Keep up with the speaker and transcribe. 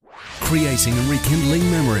creating and rekindling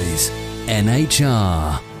memories.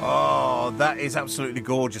 NHR. Oh, that is absolutely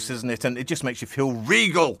gorgeous, isn't it? And it just makes you feel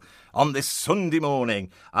regal on this Sunday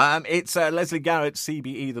morning. It's Leslie Garrett,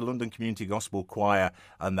 CBE, the London Community Gospel Choir,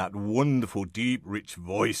 and that wonderful, deep, rich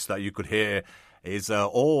voice that you could hear is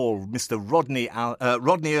all Mr. Rodney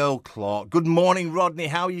Earl Clarke. Good morning, Rodney.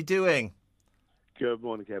 How are you doing? Good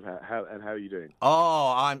morning, Kev. How are you doing?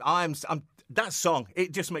 Oh, I'm. That song,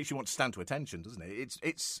 it just makes you want to stand to attention, doesn't it?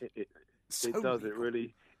 It does. It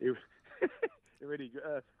really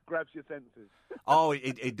grabs your senses. Oh,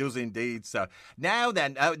 it does indeed. So now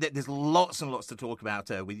then, there's lots and lots to talk about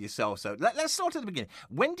with yourself. So let's start at the beginning.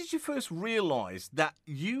 When did you first realise that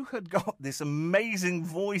you had got this amazing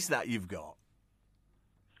voice that you've got?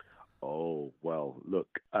 Oh, well,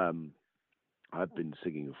 look, I've been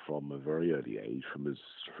singing from a very early age, from as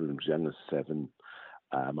young as 7.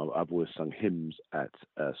 I've always sung hymns at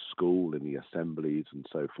school, in the assemblies and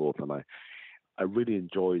so forth, and I really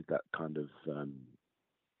enjoyed that kind of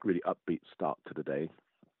really upbeat start to the day,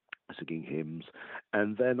 singing hymns.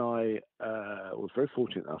 And then I was very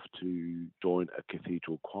fortunate enough to join a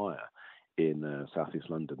cathedral choir in South East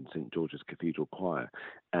London, St George's Cathedral Choir,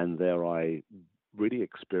 and there I really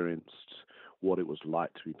experienced what it was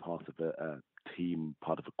like to be part of a team,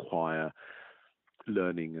 part of a choir,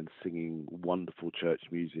 learning and singing wonderful church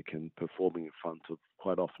music and performing in front of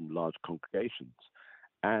quite often large congregations.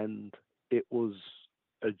 And it was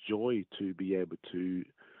a joy to be able to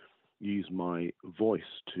use my voice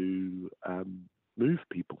to move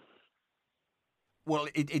people. Well,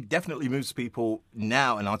 it definitely moves people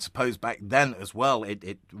now, and I suppose back then as well,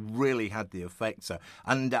 it really had the effect. So,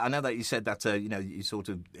 and I know that you said that, you sort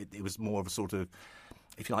of, it was more of a sort of,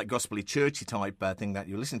 if you like, gospel-y, churchy type thing that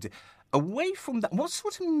you listened to. Away from that, what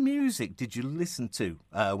sort of music did you listen to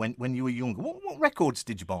when you were younger? What records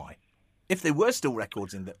did you buy? If there were still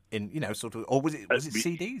records in sort of, or was it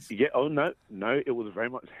CDs? Yeah. Oh no, it was very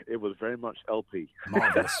much LP.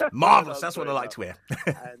 Marvelous. That's what I like to hear.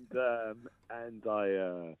 and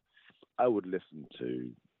I would listen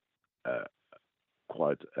to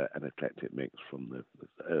quite an eclectic mix from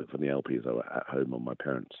the LPs that were at home on my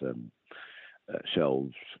parents'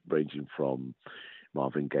 shelves, ranging from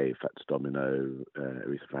Marvin Gaye, Fats Domino,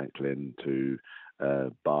 Aretha Franklin, to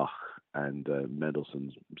Bach and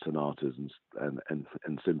Mendelssohn's sonatas and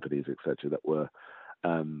symphonies, etc., that were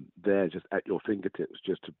there just at your fingertips,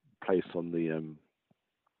 just to place on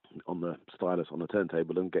the stylus on the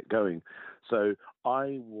turntable and get going. So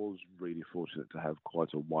I was really fortunate to have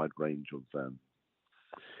quite a wide range of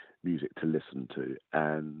music to listen to,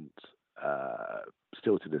 and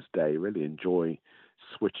still to this day really enjoy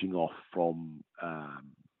switching off from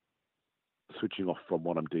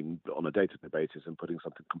what I'm doing on a day-to-day basis and putting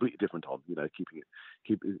something completely different on.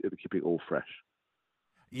 Keeping it all fresh.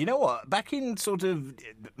 You know what? Back in sort of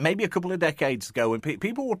maybe a couple of decades ago, when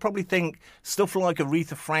people would probably think stuff like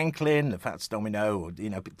Aretha Franklin, the Fats Domino, or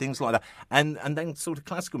things like that, and then sort of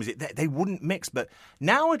classical music, they wouldn't mix. But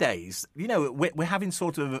nowadays, we're having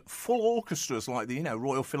sort of full orchestras like the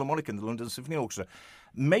Royal Philharmonic and the London Symphony Orchestra,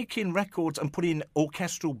 making records and putting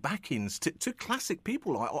orchestral backings to classic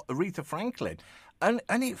people like Aretha Franklin. And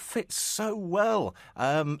it fits so well.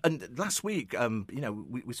 And last week,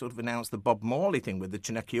 we sort of announced the Bob Marley thing with the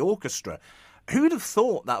Chineke Orchestra. Who'd have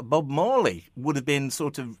thought that Bob Marley would have been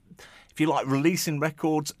sort of, if you like, releasing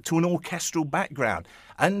records to an orchestral background?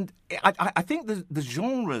 And I think the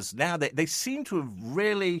genres now, they seem to have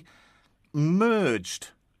really merged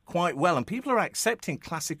quite well. And people are accepting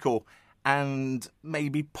classical and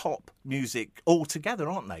maybe pop music all together,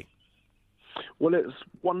 aren't they? Well, it's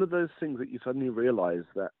one of those things that you suddenly realise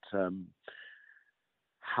that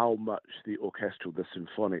how much the orchestral, the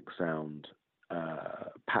symphonic sound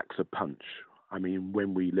packs a punch. I mean,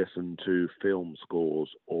 when we listen to film scores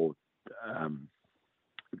or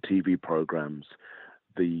TV programs,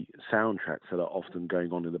 the soundtracks that are often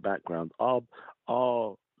going on in the background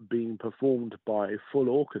are being performed by full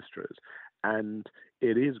orchestras. And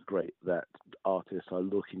it is great that artists are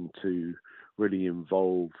looking to really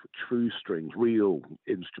involve true strings, real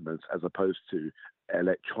instruments, as opposed to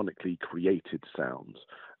electronically created sounds,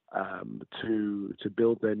 to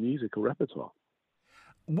build their musical repertoire.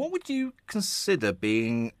 What would you consider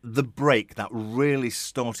being the break that really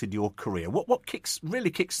started your career? What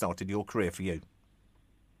really kick-started your career for you?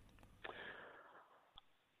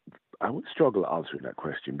 I would struggle answering that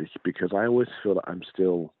question because I always feel that I'm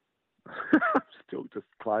still just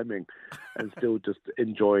climbing and still just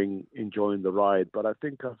enjoying the ride. But I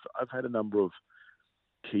think I've had a number of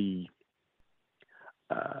key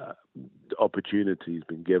opportunity's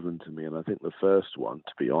been given to me, and I think the first one,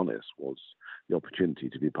 to be honest, was the opportunity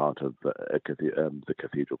to be part of the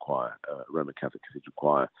cathedral choir, Roman Catholic cathedral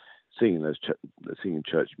choir, singing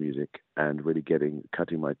church music, and really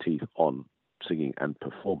cutting my teeth on singing and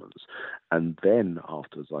performance. And then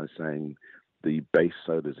after I sang the bass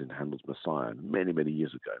solos in Handel's Messiah many, many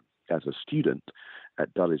years ago as a student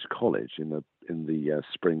at Dulwich College in the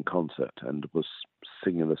spring concert, and was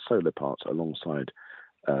singing the solo parts alongside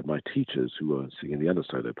my teachers who were singing the other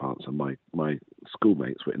solo parts, and my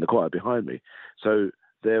schoolmates were in the choir behind me. So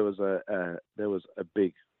there was a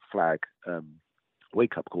big flag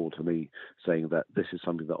wake-up call to me saying that this is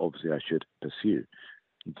something that obviously I should pursue.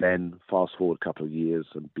 Then fast forward a couple of years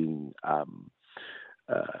and being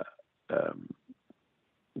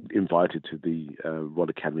invited to the Royal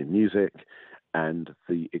Academy of Music, and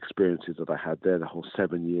the experiences that I had there, the whole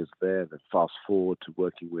 7 years there. Then fast forward to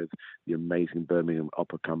working with the amazing Birmingham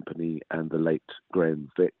Opera Company and the late Graham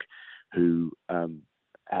Vick, who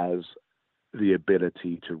has the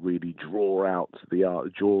ability to really draw out the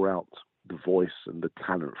voice and the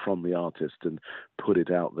talent from the artist and put it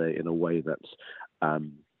out there in a way that's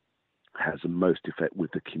has the most effect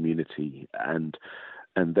with the community. And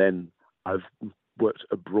then I've worked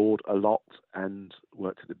abroad a lot and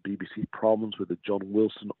worked at the BBC Proms with the John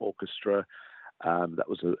Wilson Orchestra. That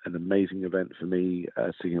was an amazing event for me,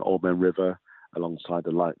 singing Old Man River alongside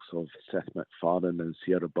the likes of Seth MacFarlane and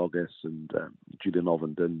Sierra Boggess and Julian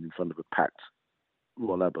Ovenden in front of a packed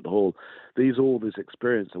Royal Albert Hall. This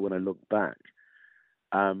experience that when I look back,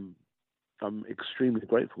 I'm extremely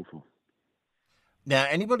grateful for. Now,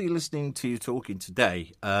 anybody listening to you talking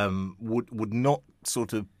today would not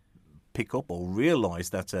sort of pick up or realise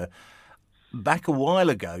that back a while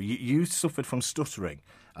ago you suffered from stuttering,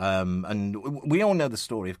 and we all know the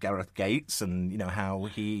story of Gareth Gates and how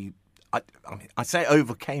he, I say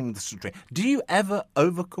overcame the stuttering. Do you ever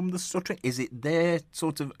overcome the stuttering? Is it there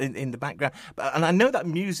sort of in the background? And I know that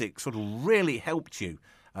music sort of really helped you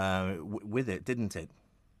with it, didn't it?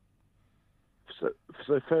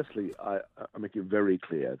 So firstly, I make it very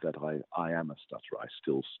clear that I am a stutterer. I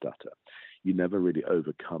still stutter. You never really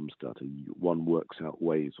overcome stutter. One works out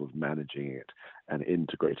ways of managing it and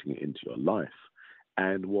integrating it into your life.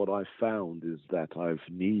 And what I found is that I've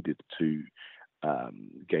needed to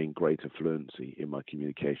gain greater fluency in my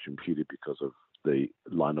communication purely because of the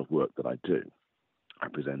line of work that I do. I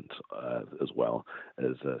present as well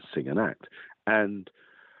as sing and act. And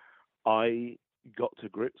I got to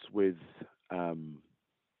grips with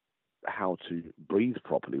how to breathe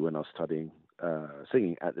properly when I was studying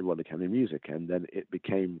singing at the Royal Academy of Music, and then it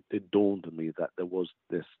dawned on me that there was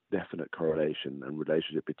this definite correlation and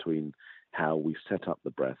relationship between how we set up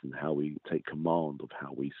the breath and how we take command of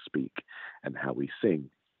how we speak and how we sing,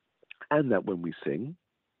 and that when we sing,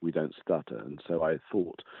 we don't stutter. And so I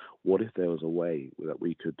thought, what if there was a way that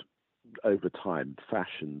we could, over time,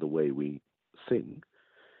 fashion the way we sing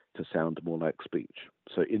to sound more like speech?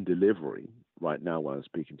 So in delivery, right now when I'm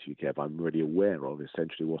speaking to you, Kev, I'm really aware of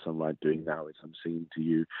essentially what I'm doing now is I'm singing to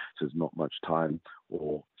you, so there's not much time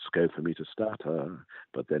or scope for me to stutter,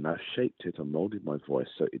 but then I've shaped it and molded my voice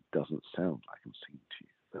so it doesn't sound like I'm singing to you.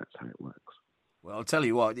 That's how it works. Well, I'll tell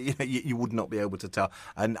you what, you would not be able to tell.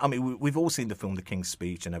 And I mean, we've all seen the film The King's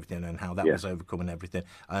Speech and everything, and how that was overcome and everything.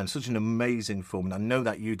 And such an amazing film. And I know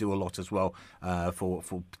that you do a lot as well for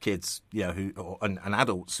kids, and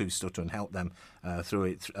adults who stutter, and help them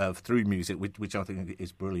through music, which I think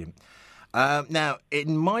is brilliant. Now,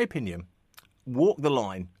 in my opinion, Walk the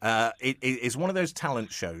Line it is one of those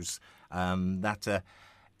talent shows that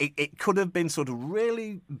it could have been sort of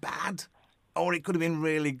really bad, or it could have been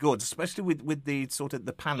really good, especially with the sort of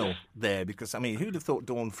the panel there, because, I mean, who'd have thought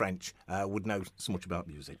Dawn French would know so much about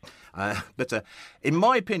music? But in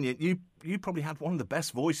my opinion, you probably had one of the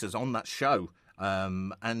best voices on that show.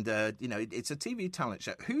 It's a TV talent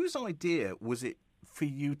show. Whose idea was it for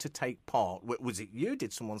you to take part? Was it you?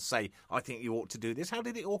 Did someone say, I think you ought to do this? How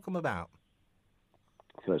did it all come about?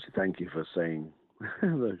 Firstly, thank you for saying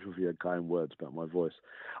those of your kind words about my voice.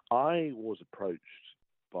 I was approached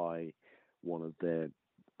by one of their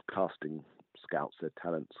casting scouts, their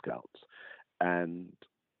talent scouts, and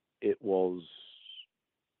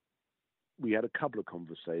we had a couple of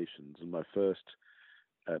conversations, and my first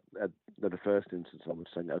at the first instance I was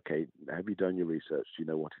saying, okay, have you done your research? Do you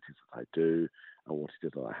know what it is that I do and what it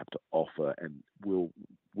is that I have to offer, and will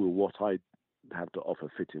what I have to offer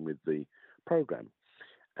fit in with the program?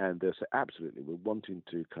 And they said, absolutely, we're wanting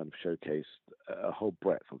to kind of showcase a whole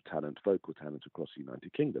breadth of talent, vocal talent across the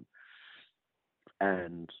United Kingdom.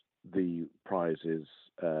 And the prize is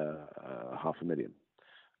 $500,000.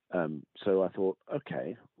 So I thought,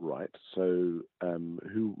 okay, right. So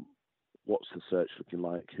what's the search looking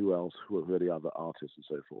like? Who else? Who are the other artists and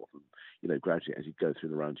so forth? And gradually as you go through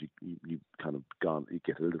the rounds, you kind of you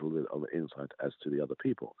get a little bit of insight as to the other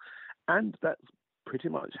people, and that's pretty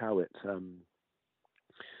much how it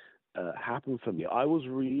happened for me. I was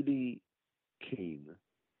really keen.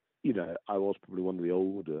 I was probably one of the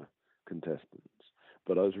older contestants,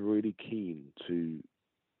 but I was really keen to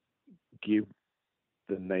give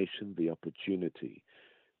the nation the opportunity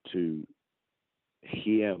to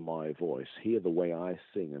hear my voice, hear the way I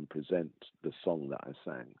sing and present the song that I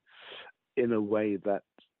sang in a way that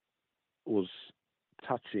was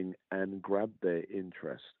touching and grabbed their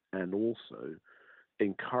interest, and also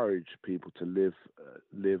encourage people to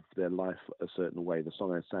live their life a certain way. The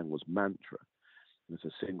song I sang was Mantra. It's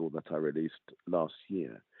a single that I released last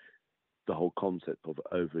year. The whole concept of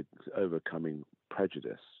overcoming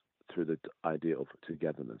prejudice through the idea of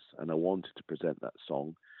togetherness. And I wanted to present that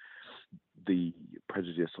song, the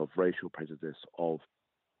prejudice of racial prejudice, of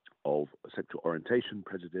sexual orientation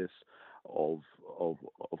prejudice, of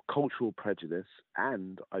cultural prejudice,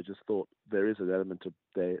 and I just thought there is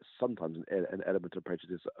sometimes an element of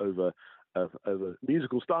prejudice over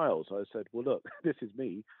musical styles. So I said, well, look, this is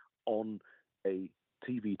me on a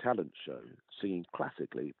TV talent show singing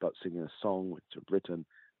classically, but singing a song which I've written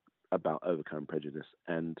about overcoming prejudice,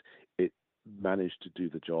 and it managed to do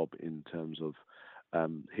the job in terms of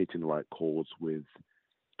hitting the right chords with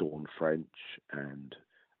Dawn French and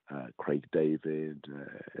Craig David.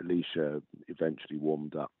 Alicia eventually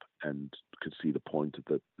warmed up and could see the point of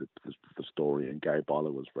the story, and Gary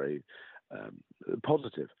Barlow was very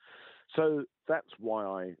positive. So that's why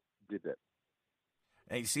I did it.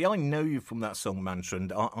 Hey, see, I know you from that song Mantra,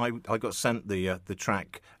 and I got sent the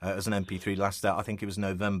track as an MP3 last I think it was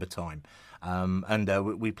November time, and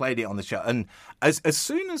we played it on the show. And as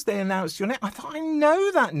soon as they announced your name, I thought, I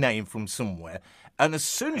know that name from somewhere. And as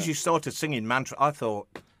soon as you started singing Mantra, I thought,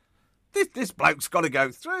 this bloke's got to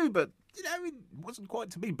go through, but it wasn't quite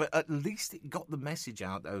to be. But at least it got the message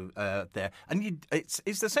out there. And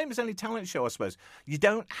it's the same as any talent show, I suppose. You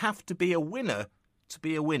don't have to be a winner to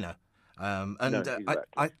be a winner. No, exactly.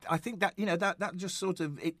 I think that that just sort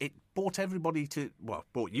of it brought you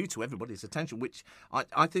to everybody's attention, which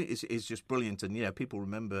I think is just brilliant, and people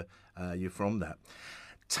remember you from that.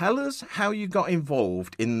 Tell us how you got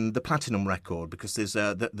involved in the Platinum record, because there's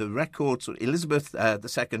the record, Elizabeth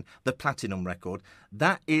II, the Platinum record.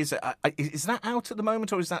 That is that out at the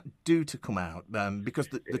moment, or is that due to come out? Because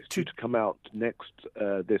it's due to come out next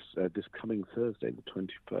this coming Thursday, the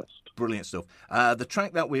 21st. Brilliant stuff. The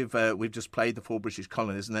track that we've just played, The Four British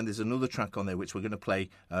Colonies, and then there's another track on there which we're going to play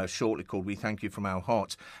shortly called We Thank You From Our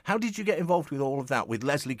Hearts. How did you get involved with all of that with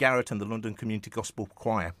Leslie Garrett and the London Community Gospel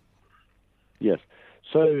Choir? Yes.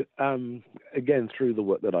 So again, through the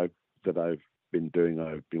work that I've been doing,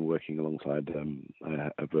 I've been working alongside I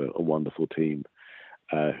have a wonderful team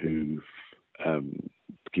who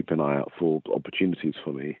keep an eye out for opportunities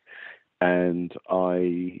for me, and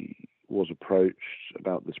I was approached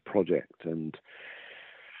about this project and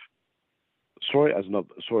saw it as an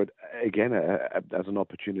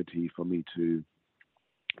opportunity for me to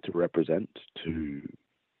represent, to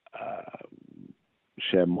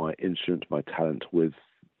share my instrument, my talent with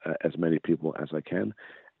as many people as I can,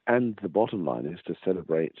 and the bottom line is to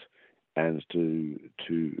celebrate and to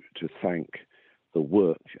thank the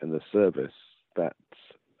work and the service that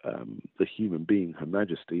the human being, Her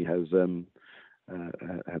Majesty, has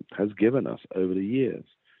given us over the years.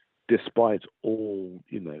 Despite all,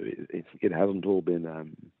 it hasn't all been.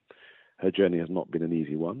 Her journey has not been an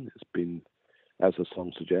easy one. It's been, as the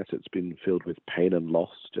song suggests, it's been filled with pain and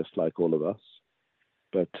loss, just like all of us.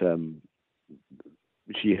 But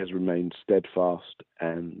she has remained steadfast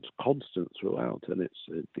and constant throughout, and it's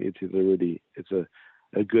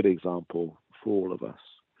a good example for all of us.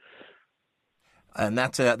 And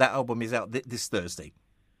that album is out this Thursday.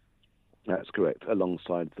 That's correct,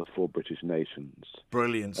 alongside The Four British Nations.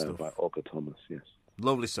 Brilliant stuff. By Olga Thomas, yes.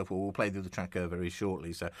 Lovely stuff. Well, we'll play the other track very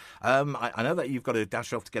shortly. So I know that you've got to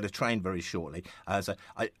dash off to get a train very shortly. So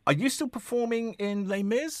are you still performing in Les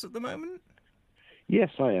Mis at the moment?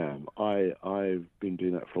 Yes, I am. I've been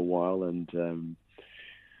doing that for a while, and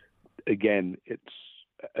again, it's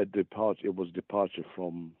a departure. It was a departure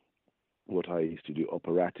from what I used to do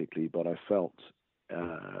operatically, but I felt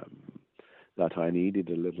that I needed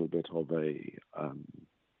a little bit of a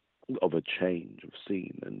change of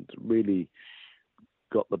scene, and really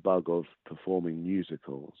got the bug of performing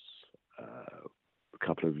musicals a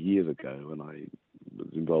couple of years ago when I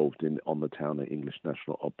was involved on the Town English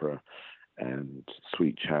National Opera and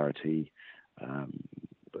Sweet Charity,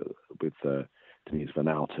 with Denise Van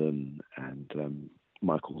Outen and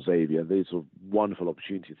Michael Xavier. These are wonderful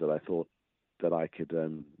opportunities that I thought that I could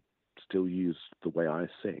still use the way I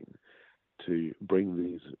sing to bring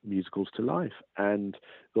these musicals to life, and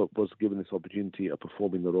was given this opportunity of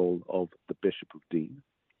performing the role of the Bishop of Dean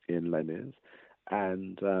in Les Mis,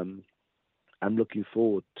 and I'm looking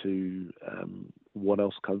forward to what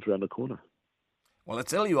else comes around the corner. Well, I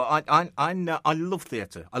tell you what, I know, I love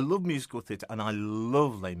theatre. I love musical theatre, and I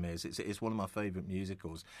love Les Mis. It's one of my favourite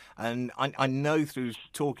musicals. And I know through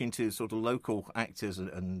talking to sort of local actors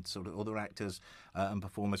and sort of other actors and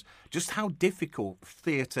performers just how difficult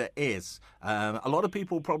theatre is. A lot of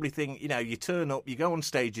people probably think, you turn up, you go on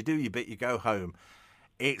stage, you do your bit, you go home.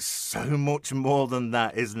 It's so much more than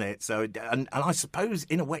that, isn't it? So, and I suppose,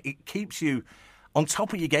 in a way, it keeps you on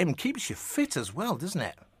top of your game and keeps you fit as well, doesn't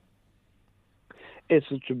it? It's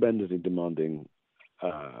a tremendously demanding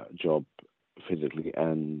job physically,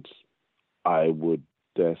 and I would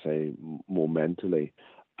dare say more mentally,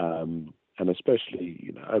 and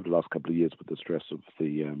especially over the last couple of years with the stress of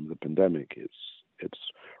the pandemic, it's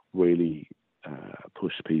really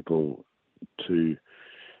pushed people to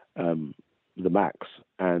the max,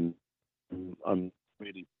 and I'm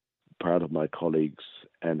really proud of my colleagues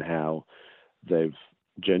and how they've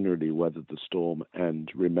generally weathered the storm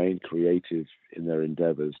and remained creative in their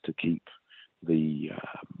endeavours to keep the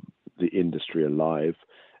industry alive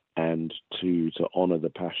and to honour the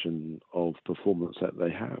passion of performance that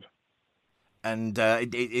they have. And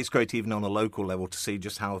it's great even on a local level to see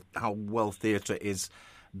just how well theatre is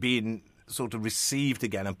being sort of received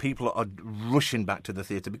again, and people are rushing back to the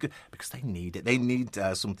theatre because they need it. They need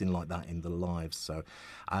something like that in their lives. So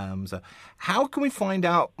how can we find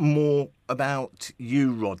out more about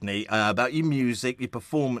you, Rodney, about your music, your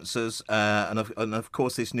performances, and of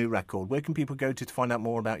course this new record? Where can people go to find out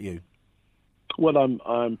more about you? Well,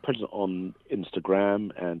 I'm present on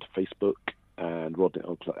Instagram and Facebook, and Rodney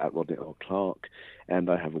Earl Clarke, and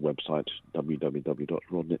I have a website,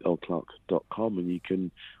 www.rodneyearlclarke.com, and you can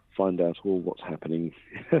find out all what's happening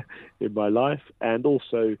in my life. And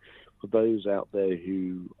also, for those out there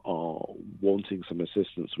who are wanting some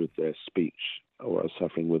assistance with their speech or are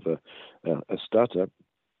suffering with a stutter,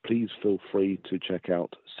 please feel free to check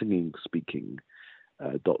out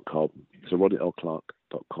singingspeaking.com. So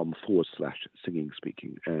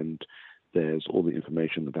rodneyearlclarke.com/singingspeaking, and there's all the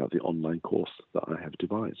information about the online course that I have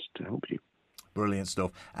devised to help you. Brilliant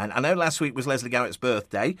stuff. And I know last week was Leslie Garrett's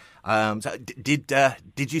birthday. So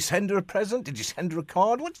did you send her a present? Did you send her a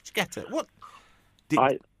card? What did you get her? What?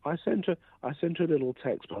 I sent her a little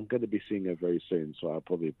text, but I'm going to be seeing her very soon, so I'll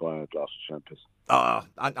probably buy her a glass of champagne.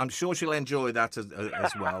 I'm sure she'll enjoy that as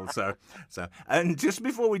well. So, and just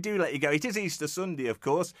before we do let you go, it is Easter Sunday, of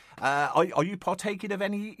course. Are you partaking of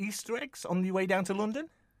any Easter eggs on your way down to London?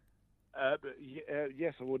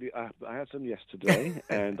 Yes, I had some yesterday,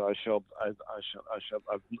 and I've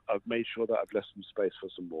made sure that I've left some space for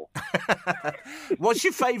some more. What's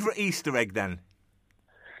your favourite Easter egg then?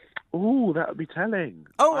 Oh, that would be telling.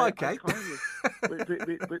 Oh, okay.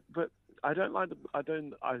 But I don't like them. I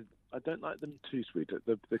don't like them too sweet.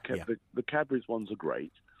 The Cadbury's ones are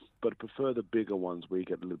great, but I prefer the bigger ones where you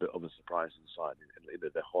get a little bit of a surprise inside.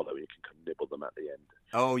 They're hollow. You can nibble them at the end.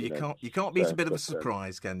 Oh, you can't beat a bit of a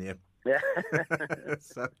surprise, can you? Yeah.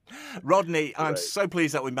 So, Rodney, I'm so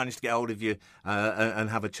pleased that we managed to get hold of you and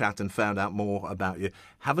have a chat and found out more about you.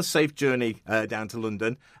 Have a safe journey down to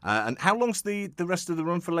London. And how long's the rest of the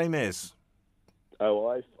run for Les Mis?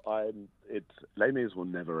 Oh, Les Mis will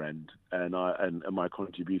never end, and my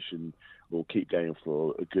contribution will keep going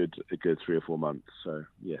for a good 3 or 4 months. So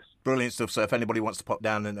yes, brilliant stuff. So if anybody wants to pop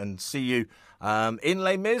down and see you in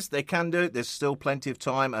Les Mis, they can do it. There's still plenty of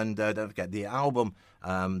time, and don't forget the album,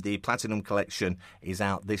 the Platinum Collection, is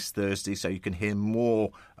out this Thursday, so you can hear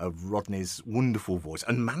more of Rodney's wonderful voice,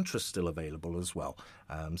 and Mantra's still available as well.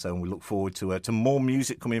 So we look forward to more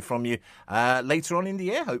music coming from you later on in the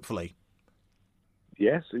year, hopefully.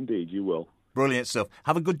 Yes, indeed, you will. Brilliant stuff.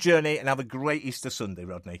 Have a good journey and have a great Easter Sunday,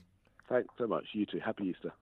 Rodney. Thanks so much. You too. Happy Easter.